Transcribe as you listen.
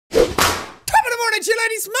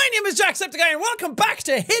laddies, my name is Jacksepticeye and welcome back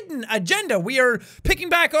to Hidden Agenda. We are picking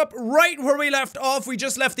back up right where we left off. We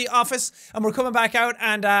just left the office and we're coming back out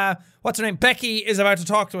and what's her name? Becky is about to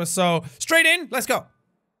talk to us, so straight in, let's go.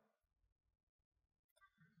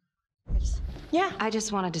 Yeah, I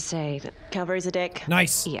just wanted to say that Calvary's a dick.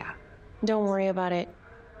 Nice. yeah. Don't worry about it.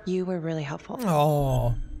 You were really helpful.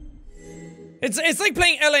 Oh. It's like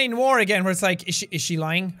playing LA Noire again, where it's like, is she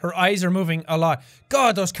lying? Her eyes are moving a lot.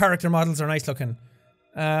 God, those character models are nice looking.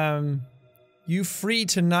 You free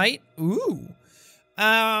tonight? Ooh.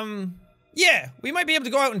 Yeah, we might be able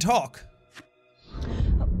to go out and talk.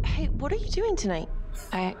 Oh, hey, what are you doing tonight?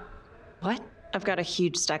 What? I've got a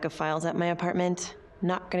huge stack of files at my apartment.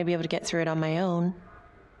 Not gonna be able to get through it on my own.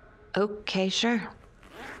 Okay, sure.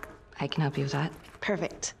 I can help you with that.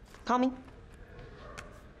 Perfect. Call me.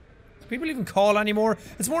 Do people even call anymore?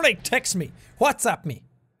 It's more like text me. WhatsApp me.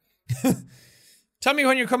 Tell me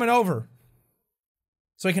when you're coming over.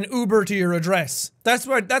 So I can Uber to your address. That's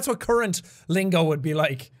what current lingo would be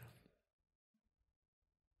like.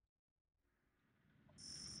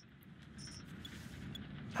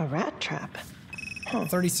 A rat trap. Huh.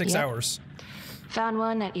 36 Yep. hours. Found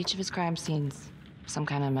one at each of his crime scenes. Some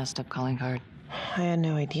kind of messed up calling card. I had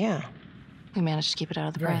no idea. We managed to keep it out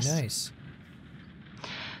of the Very press. nice.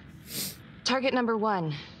 Target number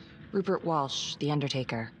 1, Rupert Walsh, the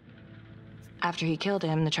Undertaker. After he killed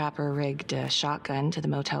him, the trapper rigged a shotgun to the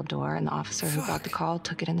motel door, and the officer who got the call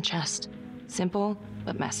took it in the chest. Simple,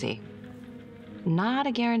 but messy. Not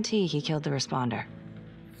a guarantee he killed the responder.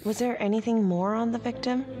 Was there anything more on the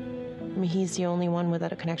victim? I mean, he's the only one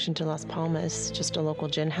without a connection to Las Palmas, just a local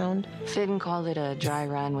gin hound. Finn called it a dry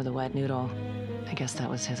run with a wet noodle. I guess that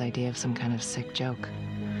was his idea of some kind of sick joke.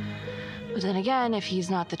 But then again, if he's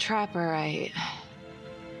not the trapper,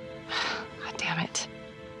 God damn it.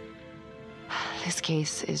 This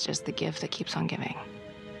case is just the gift that keeps on giving.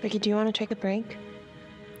 Ricky, do you want to take a break?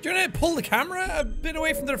 Do you want to pull the camera a bit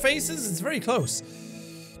away from their faces? It's very close.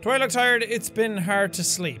 Do I look tired? It's been hard to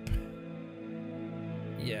sleep.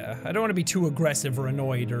 Yeah, I don't want to be too aggressive or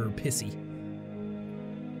annoyed or pissy.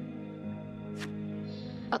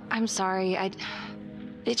 I'm sorry,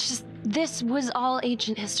 it's just, this was all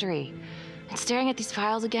ancient history. And staring at these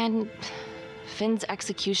files again, Finn's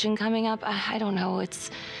execution coming up, I don't know, it's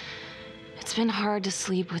been hard to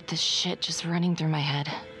sleep with this shit just running through my head.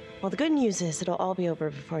 Well, the good news is it'll all be over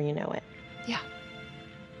before you know it.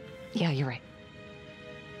 Yeah, you're right.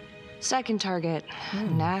 Second target,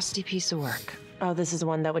 nasty piece of work. Oh, this is the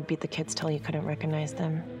one that would beat the kids till you couldn't recognize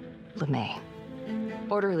them. LeMay.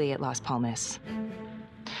 Orderly at Las Palmas.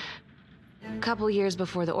 A couple years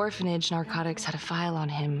before the orphanage, narcotics had a file on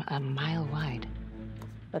him a mile wide.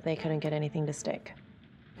 But they couldn't get anything to stick.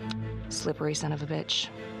 Slippery son of a bitch.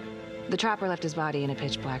 The trapper left his body in a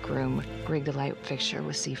pitch black room, rigged a light fixture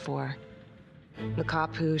with C4. The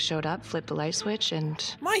cop who showed up flipped the light switch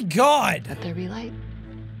and My God! let there be light.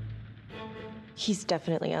 He's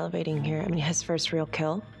definitely elevating here. I mean, his first real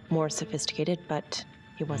kill, more sophisticated, but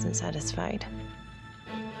he wasn't satisfied.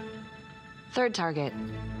 Third target.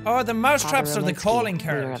 Oh, the mouse Father traps are the Rominsky, calling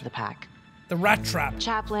leader card. of the pack. The rat trap.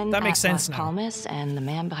 Chaplain That makes at sense Las now. Palmas and the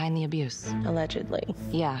man behind the abuse. Allegedly.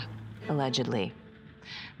 Yeah, allegedly.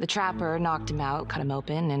 The trapper knocked him out, cut him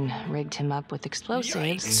open, and rigged him up with explosives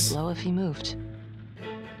Yikes. to blow if he moved.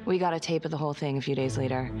 We got a tape of the whole thing a few days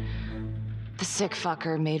later. The sick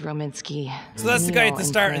fucker made Rominsky So that's the guy at the kneel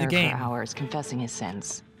start of in the prayer game. for hours, confessing his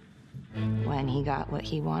sins. When he got what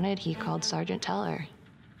he wanted, he called Sergeant Teller.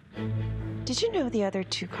 Did you know the other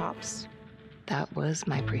two cops? That was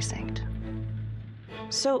my precinct.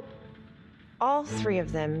 So, all three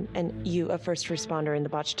of them, and you, a first responder in the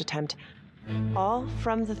botched attempt, all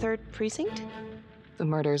from the 3rd precinct? The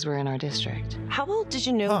murders were in our district. How well did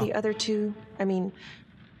you know Huh. the other two? I mean,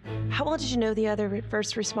 how well did you know the other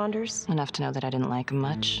first responders? Enough to know that I didn't like him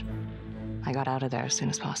much. I got out of there as soon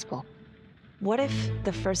as possible. What if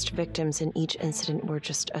the first victims in each incident were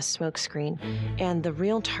just a smokescreen, and the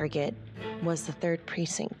real target was the 3rd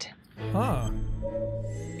precinct? Huh.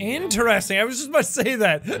 Interesting. I was just about to say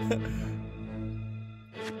that.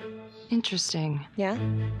 Interesting. Yeah?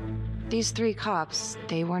 These 3 cops,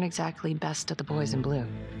 they weren't exactly best of the boys in blue.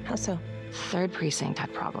 How so? 3rd precinct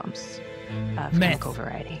had problems. Of Meth. chemical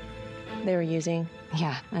variety. They were using.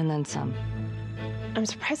 Yeah, and then some. I'm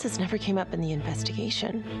surprised this never came up in the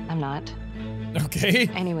investigation. I'm not. Okay.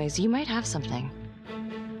 Anyways, you might have something.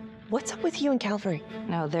 What's up with you and Calvary?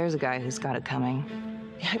 No, there's a guy who's got it coming.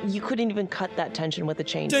 You couldn't even cut that tension with a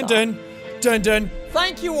chainsaw. Dun dun. Dun dun.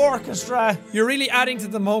 Thank you, orchestra. You're really adding to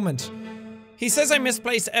the moment. He says I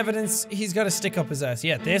misplaced evidence. He's got to stick up his ass.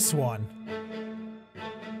 Yeah, this one.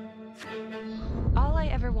 All I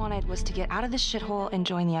ever wanted was to get out of this shithole and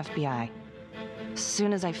join the FBI. As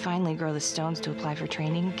soon as I finally grow the stones to apply for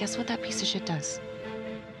training, guess what that piece of shit does?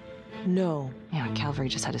 No. Yeah, Calvary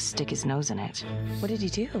just had to stick his nose in it. What did he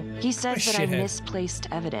do? He says that I shithead. misplaced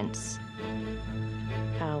evidence.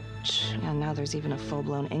 Ouch. And now there's even a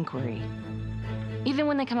full-blown inquiry. Even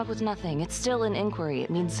when they come up with nothing, it's still an inquiry.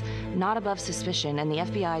 It means not above suspicion, and the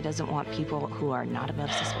FBI doesn't want people who are not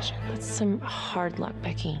above suspicion. That's some hard luck,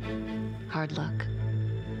 Becky. Hard luck.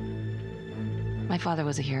 My father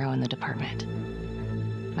was a hero in the department.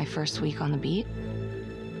 My first week on the beat,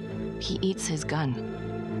 he eats his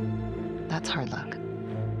gun. That's hard luck.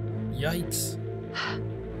 Yikes.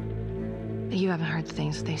 You haven't heard the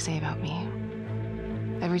things that they say about me.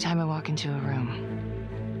 Every time I walk into a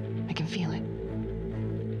room, I can feel it.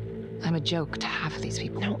 I'm a joke to half of these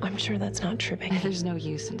people. No, I'm sure that's not true, Becky. There's no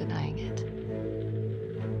use in denying it.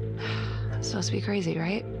 I'm supposed to be crazy,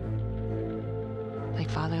 right? Like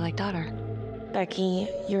father, like daughter. Becky,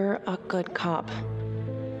 you're a good cop.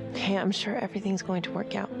 Okay, I'm sure everything's going to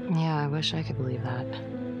work out. Yeah, I wish I could believe that.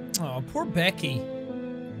 Oh, poor Becky.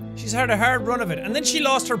 She's had a hard run of it, and then she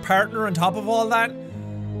lost her partner on top of all that.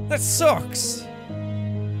 That sucks.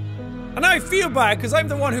 And now I feel bad because I'm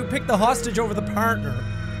the one who picked the hostage over the partner.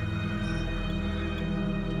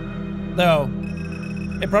 Though,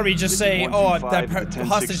 they probably just say, oh, that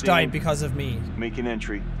hostage died because of me. Make an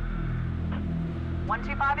entry.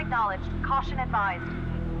 125 acknowledged. Caution advised.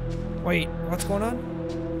 Wait, what's going on?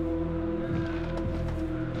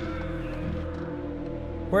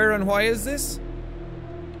 Where and why is this?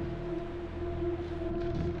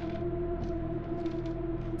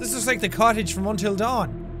 This looks like the cottage from Until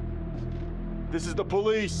Dawn. This is the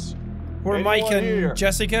police. Where Anyone Mike and here?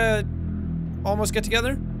 Jessica almost get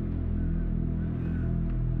together?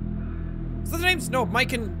 Is that the names? No,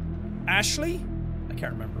 Mike and Ashley? I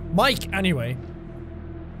can't remember. Mike, anyway.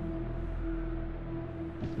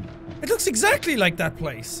 It looks exactly like that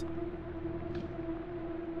place.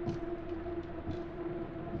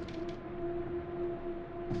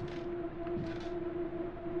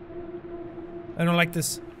 I don't like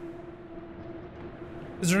this.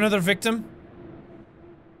 Is there another victim?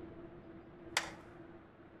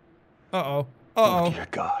 Uh-oh. Uh-oh. Oh, dear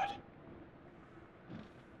God.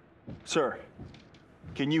 Sir,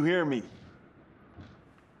 can you hear me?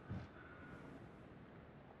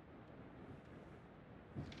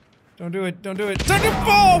 Don't do it. Don't do it. Don't do it!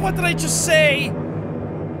 Oh, what did I just say?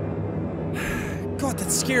 God,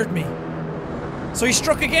 that scared me. So he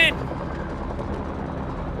struck again.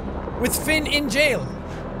 With Finn in jail.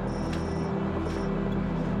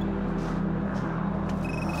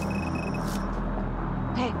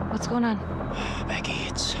 Hey, what's going on? Becky,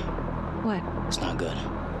 it's What? not good.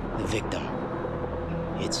 The victim.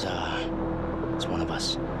 It's one of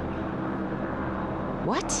us.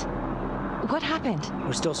 What? What happened?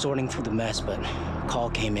 We're still sorting through the mess, but a call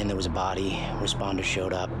came in, there was a body. Responder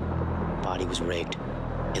showed up. Body was rigged.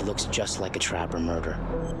 It looks just like a trapper murder.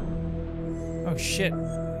 Oh shit.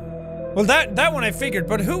 Well, that one I figured,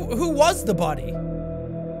 but who was the body?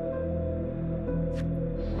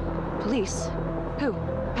 Police? Who?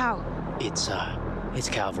 How? It's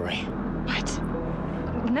Calvary. What?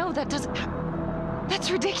 No, that doesn't...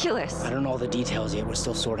 That's ridiculous. I don't know all the details yet. We're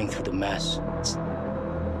still sorting through the mess.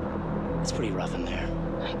 It's pretty rough in there.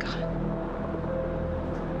 My God.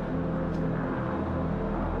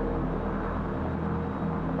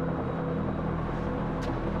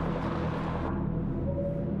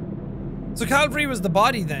 So Calvary was the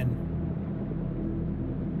body then.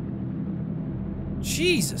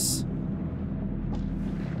 Jesus.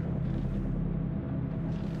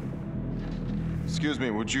 Excuse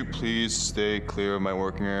me, would you please stay clear of my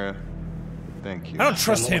working area? Thank you. I don't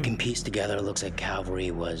trust From what we him. can piece together, it looks like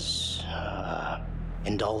Calvary was,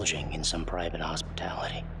 indulging in some private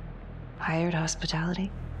hospitality. Hired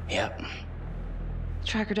hospitality? Yep.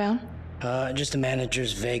 Track her down? Just a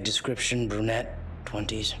manager's vague description, brunette,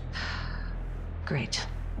 20s. Great.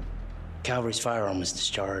 Calvary's firearm was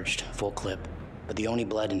discharged, full clip, but the only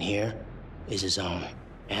blood in here is his own.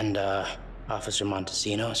 And, Officer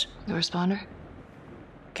Montesino's. The responder?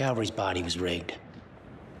 Calvary's body was rigged.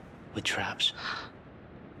 With traps.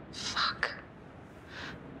 Fuck.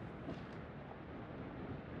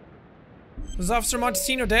 Was Officer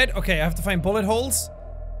Montesino dead? Okay, I have to find bullet holes.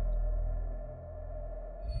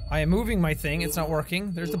 I am moving my thing, it's not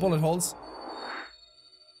working. There's the bullet holes.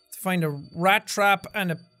 To find a rat trap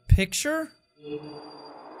and a picture?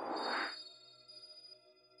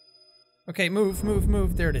 Okay, move, move,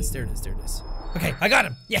 move. There it is, there it is, there it is. Okay, I got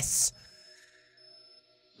him! Yes!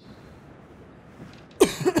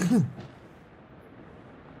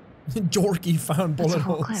 Jorky found That's bullet a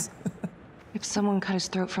whole holes. clip. If someone cut his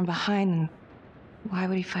throat from behind, then why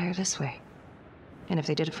would he fire this way? And if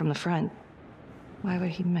they did it from the front, why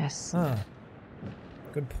would he miss? Huh.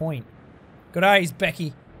 Good point. Good eyes,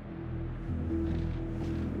 Becky.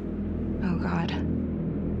 Oh God.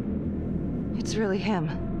 It's really him.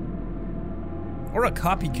 Or a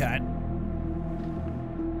copycat.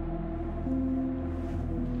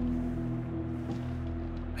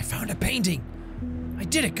 I found a painting. I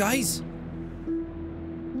did it, guys.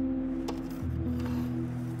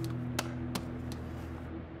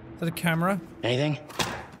 Is that a camera? Anything?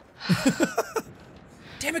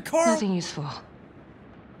 Damn it, Carl! Nothing useful.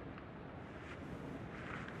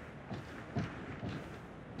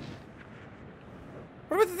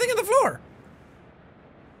 What about the thing on the floor?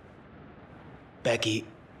 Becky,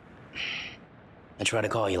 I tried to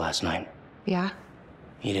call you last night. Yeah?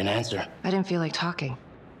 You didn't answer. I didn't feel like talking.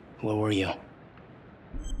 Where were you?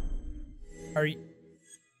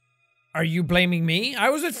 Are you blaming me? I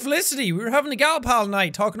was with Felicity. We were having a gal pal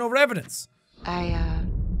night, talking over evidence.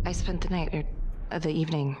 I spent the night, or the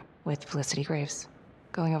evening, with Felicity Graves.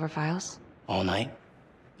 Going over files. All night?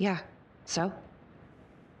 Yeah. So?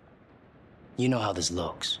 You know how this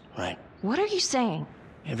looks, right? What are you saying?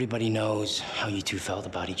 Everybody knows how you two felt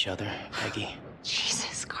about each other, Becky.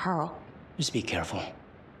 Jesus, Carl. Just be careful.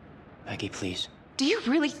 Becky, please. Do you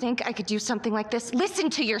really think I could do something like this?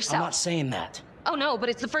 Listen to yourself. I'm not saying that. Oh no, but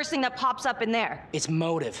it's the first thing that pops up in there. It's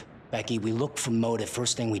motive. Becky, we look for motive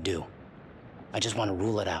first thing we do. I just want to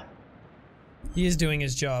rule it out. He is doing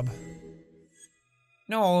his job.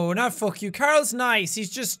 No, not fuck you. Carl's nice.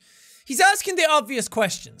 He's asking the obvious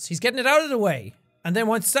questions. He's getting it out of the way. And then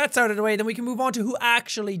once that's out of the way, then we can move on to who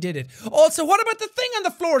actually did it. Also, what about the thing on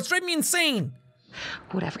the floor? It's driving me insane.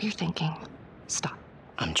 Whatever you're thinking, stop.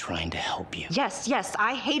 I'm trying to help you. Yes,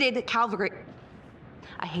 I hated Calvary.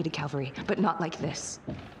 I hated Calvary, but not like this.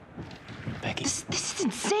 Becky. This is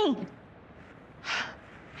insane.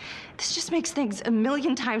 This just makes things a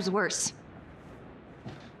million times worse.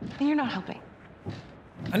 And you're not helping.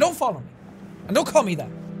 And don't follow me. And don't call me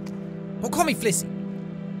that. Don't call me Flissy.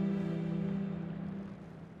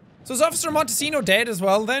 So is Officer Montesino dead as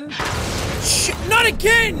well then? Shit, not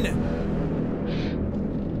again!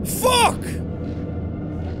 Fuck!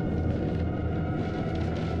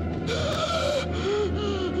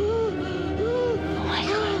 Oh my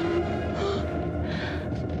God.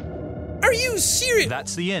 Are you serious?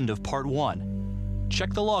 That's the end of part 1.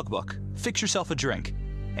 Check the logbook, fix yourself a drink,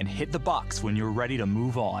 and hit the box when you're ready to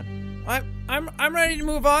move on. I'm ready to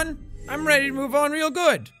move on. I'm ready to move on real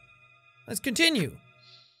good. Let's continue.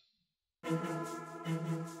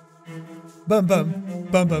 Bum bum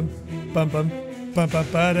bum bum bum bum bum bum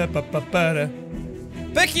ba da ba ba ba da.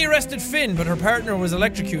 Becky arrested Finn, but her partner was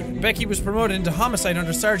electrocuted. Becky was promoted into homicide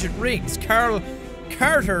under Sergeant Riggs. Carl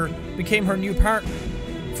Carter became her new partner.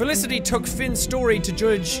 Felicity took Finn's story to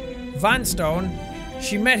Judge Vanstone.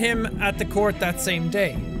 She met him at the court that same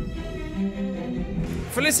day.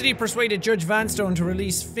 Felicity persuaded Judge Vanstone to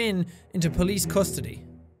release Finn into police custody.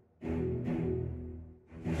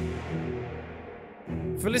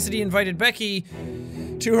 Felicity invited Becky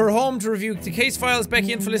to her home to review the case files.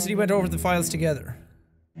 Becky and Felicity went over the files together.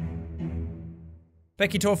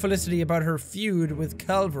 Becky told Felicity about her feud with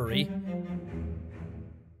Calvary.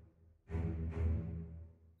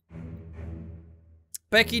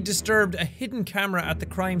 Becky disturbed a hidden camera at the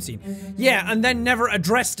crime scene. Yeah, and then never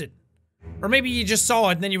addressed it. Or maybe you just saw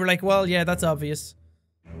it and then you were like, well, yeah, that's obvious.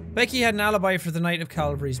 Becky had an alibi for the night of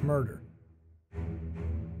Calvary's murder.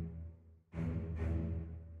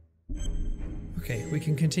 Okay, we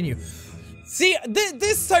can continue. See,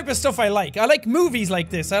 this type of stuff I like. I like movies like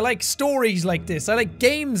this. I like stories like this. I like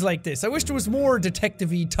games like this. I wish there was more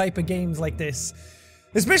detective-y type of games like this.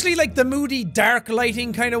 Especially like the moody, dark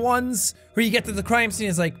lighting kind of ones, where you get to the crime scene,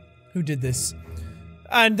 it's like, who did this?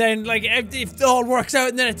 And then, like, if it all works out,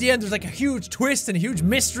 and then at the end there's like a huge twist and a huge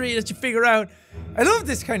mystery that you figure out. I love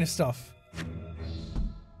this kind of stuff.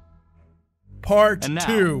 Part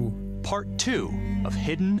 2. Part 2 of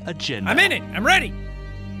Hidden Agenda. I'm in it. I'm ready.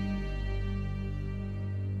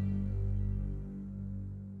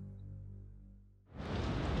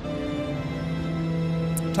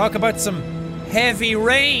 Talk about some heavy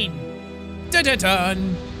rain.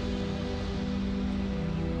 Dun-dun-dun.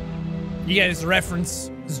 You get his reference,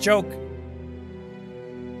 his joke.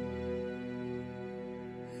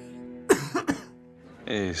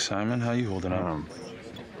 Hey, Simon, how you holding up?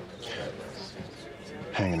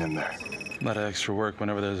 Hanging in there. A lot of extra work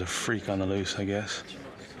whenever there's a freak on the loose, I guess.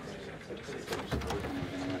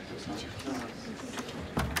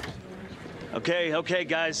 Okay,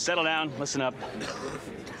 guys, settle down. Listen up.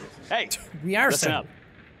 Hey, We are listen set. up.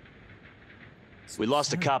 We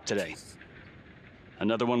lost a cop today.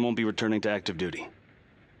 Another one won't be returning to active duty.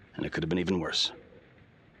 And it could have been even worse.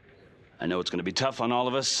 I know it's going to be tough on all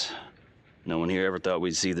of us. No one here ever thought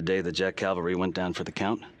we'd see the day that Jack Cavalry went down for the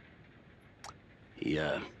count.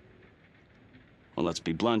 Well, let's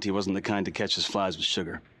be blunt, he wasn't the kind to catch his flies with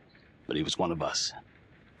sugar. But he was one of us.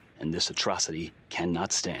 And this atrocity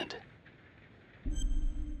cannot stand.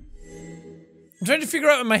 I'm trying to figure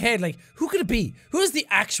out in my head, like, who could it be? Who is the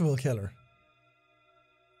actual killer?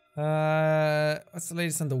 What's the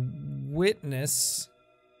latest on the witness?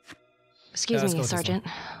 Excuse let's me, go with this Sergeant.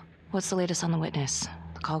 What's the latest on the witness?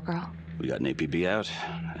 The call girl? We got an APB out,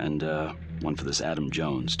 and one for this Adam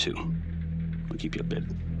Jones, too. We'll keep you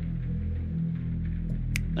updated.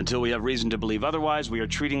 Until we have reason to believe otherwise, we are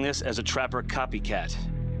treating this as a trapper copycat.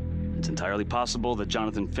 It's entirely possible that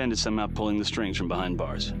Jonathan Finn is somehow pulling the strings from behind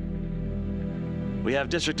bars. We have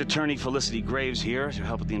District Attorney Felicity Graves here to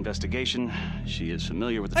help with the investigation. She is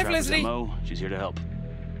familiar with the trapper's Felicity. MO. She's here to help.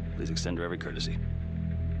 Please extend her every courtesy.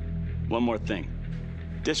 One more thing.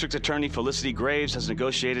 District Attorney Felicity Graves has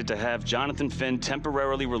negotiated to have Jonathan Finn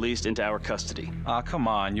temporarily released into our custody. Aw, come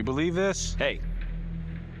on. You believe this? Hey,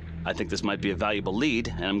 I think this might be a valuable lead,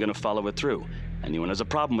 and I'm gonna follow it through. Anyone has a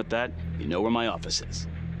problem with that, you know where my office is.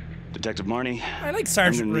 Detective Marnie, I like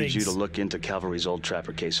Sergeant I'm gonna need Riggs. you to look into Calvary's old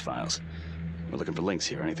trapper case files. We're looking for links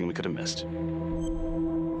here, anything we could have missed.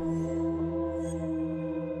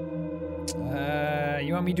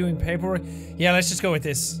 You want me doing paperwork? Yeah, let's just go with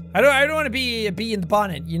this. I don't want to be a bee in the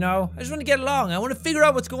bonnet, you know? I just want to get along. I want to figure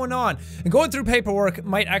out what's going on. And going through paperwork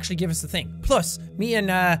might actually give us the thing. Plus, me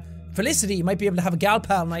and Felicity might be able to have a gal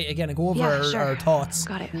pal night again and go over our thoughts.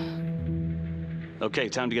 Got it. Okay,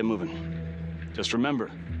 time to get moving. Just remember,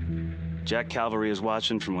 Jack Calvary is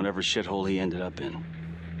watching from whatever shithole he ended up in.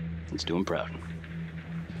 Let's do him proud.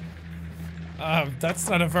 That's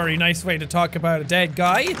not a very nice way to talk about a dead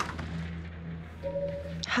guy.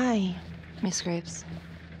 Hi. Miss Graves.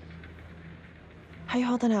 How you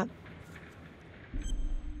holding up?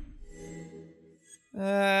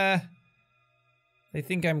 They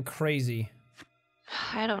think I'm crazy.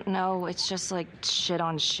 I don't know. It's just like shit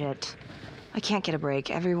on shit. I can't get a break.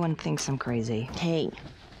 Everyone thinks I'm crazy. Hey,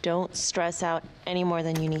 don't stress out any more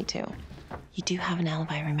than you need to. You do have an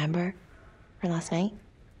alibi, remember? For last night?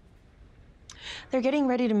 They're getting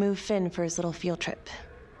ready to move Finn for his little field trip.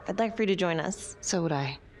 I'd like for you to join us. So would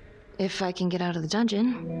I. If I can get out of the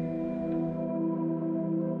dungeon.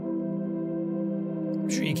 I'm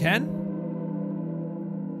sure you can.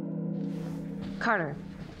 Carter,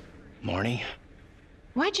 Marnie,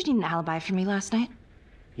 why'd you need an alibi for me last night?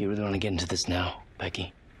 you really want to get into this now,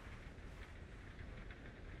 Becky?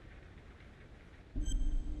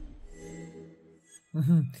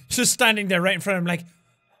 Just standing there right in front of him like...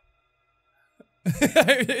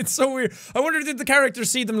 It's so weird. I wonder did the characters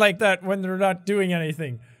see them like that when they're not doing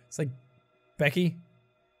anything. It's like, Becky?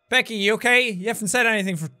 Becky, you okay? You haven't said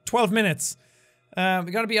anything for 12 minutes. We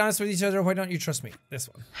gotta be honest with each other. Why don't you trust me? This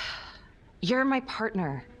one. You're my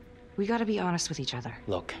partner. We gotta be honest with each other.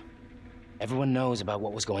 Look, everyone knows about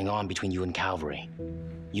what was going on between you and Calvary.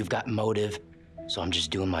 You've got motive, so I'm just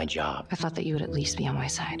doing my job. I thought that you would at least be on my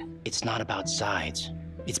side. It's not about sides.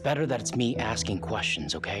 It's better that it's me asking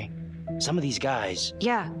questions, okay? Some of these guys...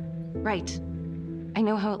 Yeah, right. I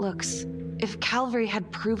know how it looks. If Calvary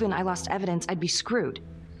had proven I lost evidence, I'd be screwed.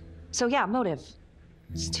 So yeah, motive.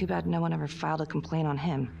 It's too bad no one ever filed a complaint on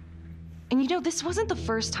him. And you know, this wasn't the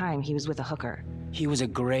first time he was with a hooker. He was a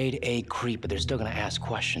grade A creep, but they're still gonna ask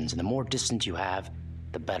questions, and the more distance you have,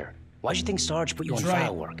 the better. Why'd you think Sarge put you on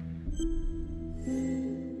file work?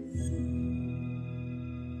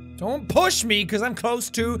 Don't push me, because I'm close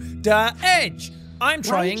to the edge. I'm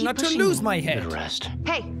trying not to lose my head. Good rest.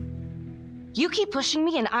 Hey, you keep pushing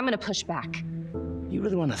me and I'm gonna push back. You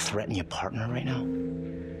really want to threaten your partner right now?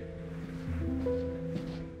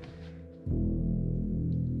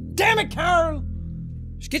 Damn it, Carl!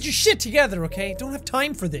 Just get your shit together, okay? Don't have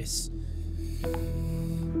time for this.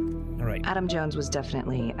 Alright. Adam Jones was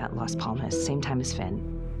definitely at Las Palmas, same time as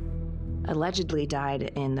Finn. Allegedly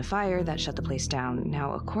died in the fire that shut the place down.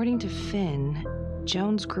 Now, according to Finn,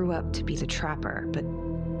 Jones grew up to be the trapper, but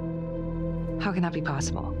how can that be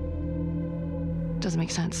possible? Doesn't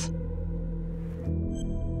make sense.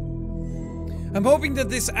 I'm hoping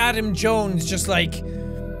that this Adam Jones just like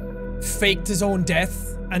faked his own death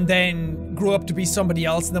and then grew up to be somebody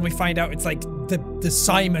else, and then we find out it's like the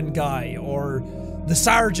Simon guy or the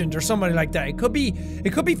sergeant or somebody like that. It could be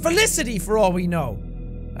Felicity for all we know.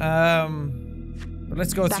 But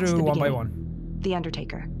let's go through one by one. The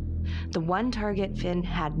Undertaker. The one target Finn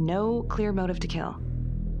had no clear motive to kill.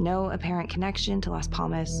 No apparent connection to Las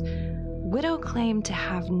Palmas. Widow claimed to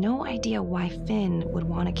have no idea why Finn would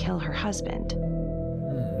want to kill her husband.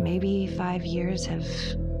 Maybe 5 years have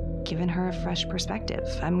given her a fresh perspective.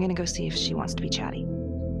 I'm gonna go see if she wants to be chatty.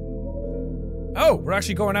 Oh, we're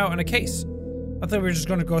actually going out on a case. I thought we were just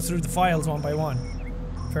going to go through the files one by one.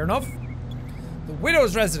 Fair enough. The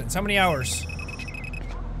widow's residence, how many hours?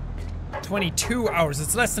 22 hours.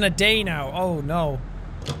 It's less than a day now. Oh no.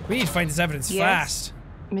 We need to find this evidence fast.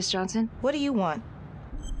 Miss Johnson? What do you want?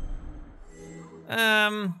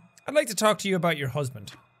 I'd like to talk to you about your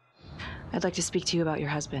husband. I'd like to speak to you about your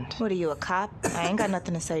husband. What are you, a cop? I ain't got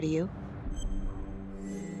nothing to say to you.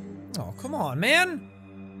 Oh, come on, man.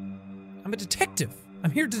 I'm a detective.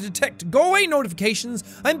 I'm here to detect. Go away, notifications.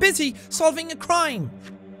 I'm busy solving a crime.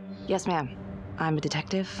 Yes, ma'am. I'm a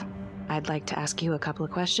detective. I'd like to ask you a couple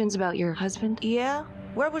of questions about your husband. Yeah?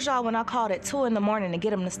 Where was y'all when I called at 2 in the morning to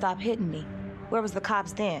get him to stop hitting me? Where was the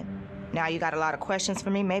cops then? Now you got a lot of questions for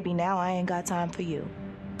me. Maybe now I ain't got time for you.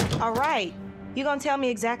 All right. You gonna tell me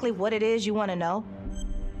exactly what it is you want to know?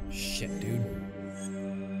 Shit, dude.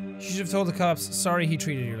 You should have told the cops, sorry he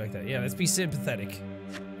treated you like that. Yeah, let's be sympathetic.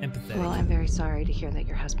 Empathetic. Well, I'm very sorry to hear that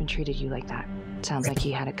your husband treated you like that. Sounds like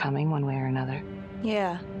he had it coming one way or another.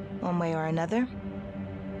 Yeah, one way or another.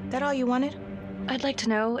 That all you wanted? I'd like to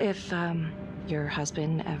know if, your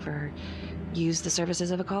husband ever used the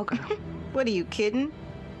services of a call girl. What are you kidding?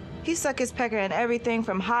 He suck his pecker in everything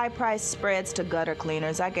from high-priced spreads to gutter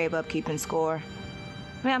cleaners. I gave up keeping score.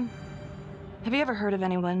 Ma'am, have you ever heard of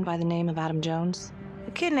anyone by the name of Adam Jones?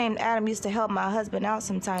 A kid named Adam used to help my husband out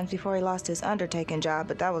sometimes before he lost his undertaking job,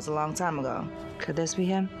 but that was a long time ago. Could this be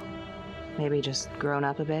him? Maybe just grown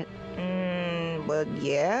up a bit? Well,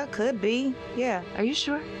 yeah, could be. Yeah. Are you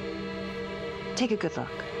sure? Take a good look.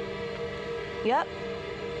 Yep.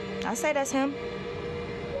 I say that's him.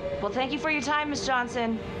 Well, thank you for your time, Miss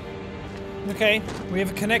Johnson. Okay, we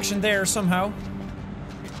have a connection there somehow.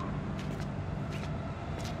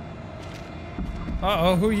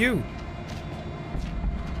 Uh-oh, who are you?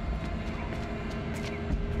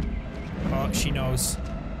 Oh, she knows.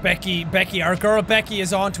 Becky, our girl Becky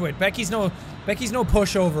is onto it. Becky's no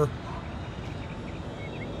pushover.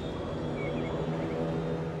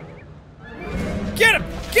 Get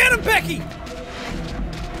him, Becky!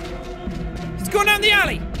 He's going down the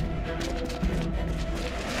alley.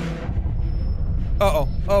 Uh-oh,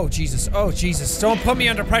 oh Jesus, don't put me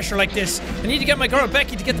under pressure like this. I need to get my girl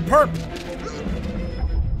Becky to get the perp.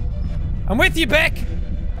 I'm with you, Beck.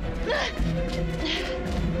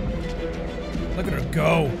 Look at her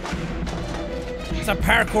go. It's not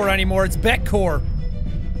parkour anymore, it's Beckcore.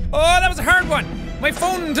 Oh, that was a hard one. My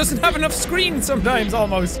phone doesn't have enough screen sometimes,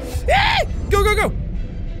 almost. Ah! Go!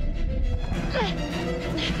 Hey!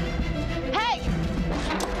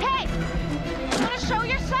 You wanna show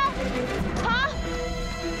yourself? Huh?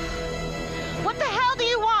 What the hell do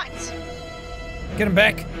you want? Get him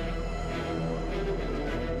back.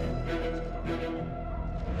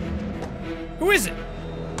 Who is it?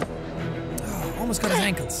 Oh, almost got his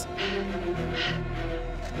ankles.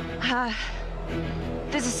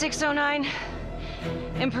 This is 609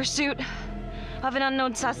 in pursuit of an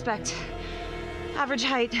unknown suspect. Average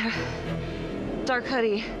height, dark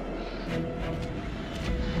hoodie.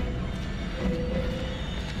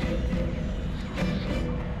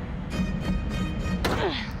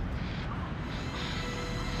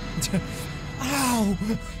 Ow!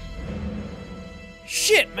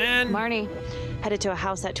 Shit, man! Marnie. Headed to a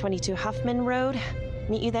house at 22 Huffman Road.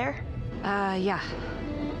 Meet you there? Yeah.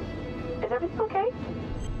 Is everything okay?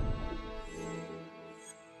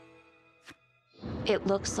 It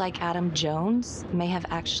looks like Adam Jones may have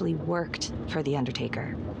actually worked for the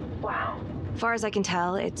Undertaker. Wow. Far as I can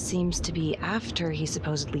tell, it seems to be after he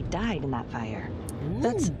supposedly died in that fire.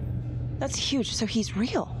 That's huge. So he's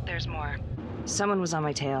real. There's more. Someone was on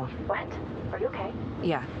my tail. What? Are you okay?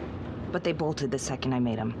 Yeah, but they bolted the second I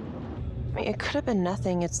made them. I mean, it could have been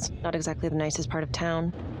nothing. It's not exactly the nicest part of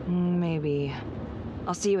town. Maybe.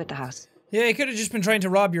 I'll see you at the house. Yeah, he could have just been trying to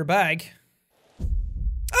rob your bag.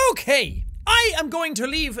 Okay, I am going to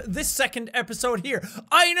leave this second episode here.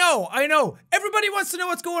 I know. Everybody wants to know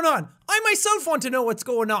what's going on. I myself want to know what's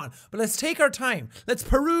going on. But let's take our time. Let's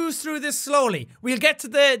peruse through this slowly. We'll get to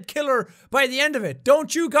the killer by the end of it.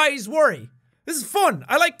 Don't you guys worry. This is fun.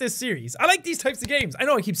 I like this series. I like these types of games. I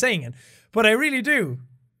know I keep saying it, but I really do.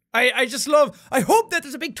 I just love, I hope that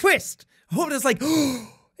there's a big twist. I hope it's like,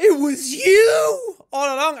 oh, it was you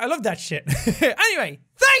all along. I love that shit. Anyway,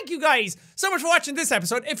 thank you guys so much for watching this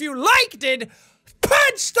episode. If you liked it,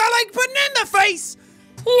 punch the like button in the face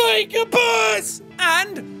like a boss.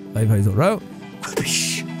 And bye bye, out.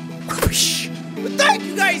 Whoopish, whoopish. But thank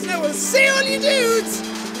you guys, and I will see all you dudes!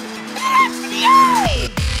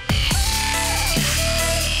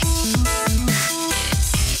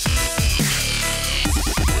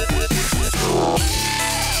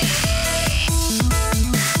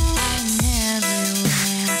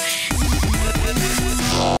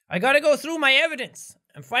 I gotta go through my evidence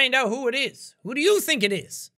and find out who it is. Who do you think it is?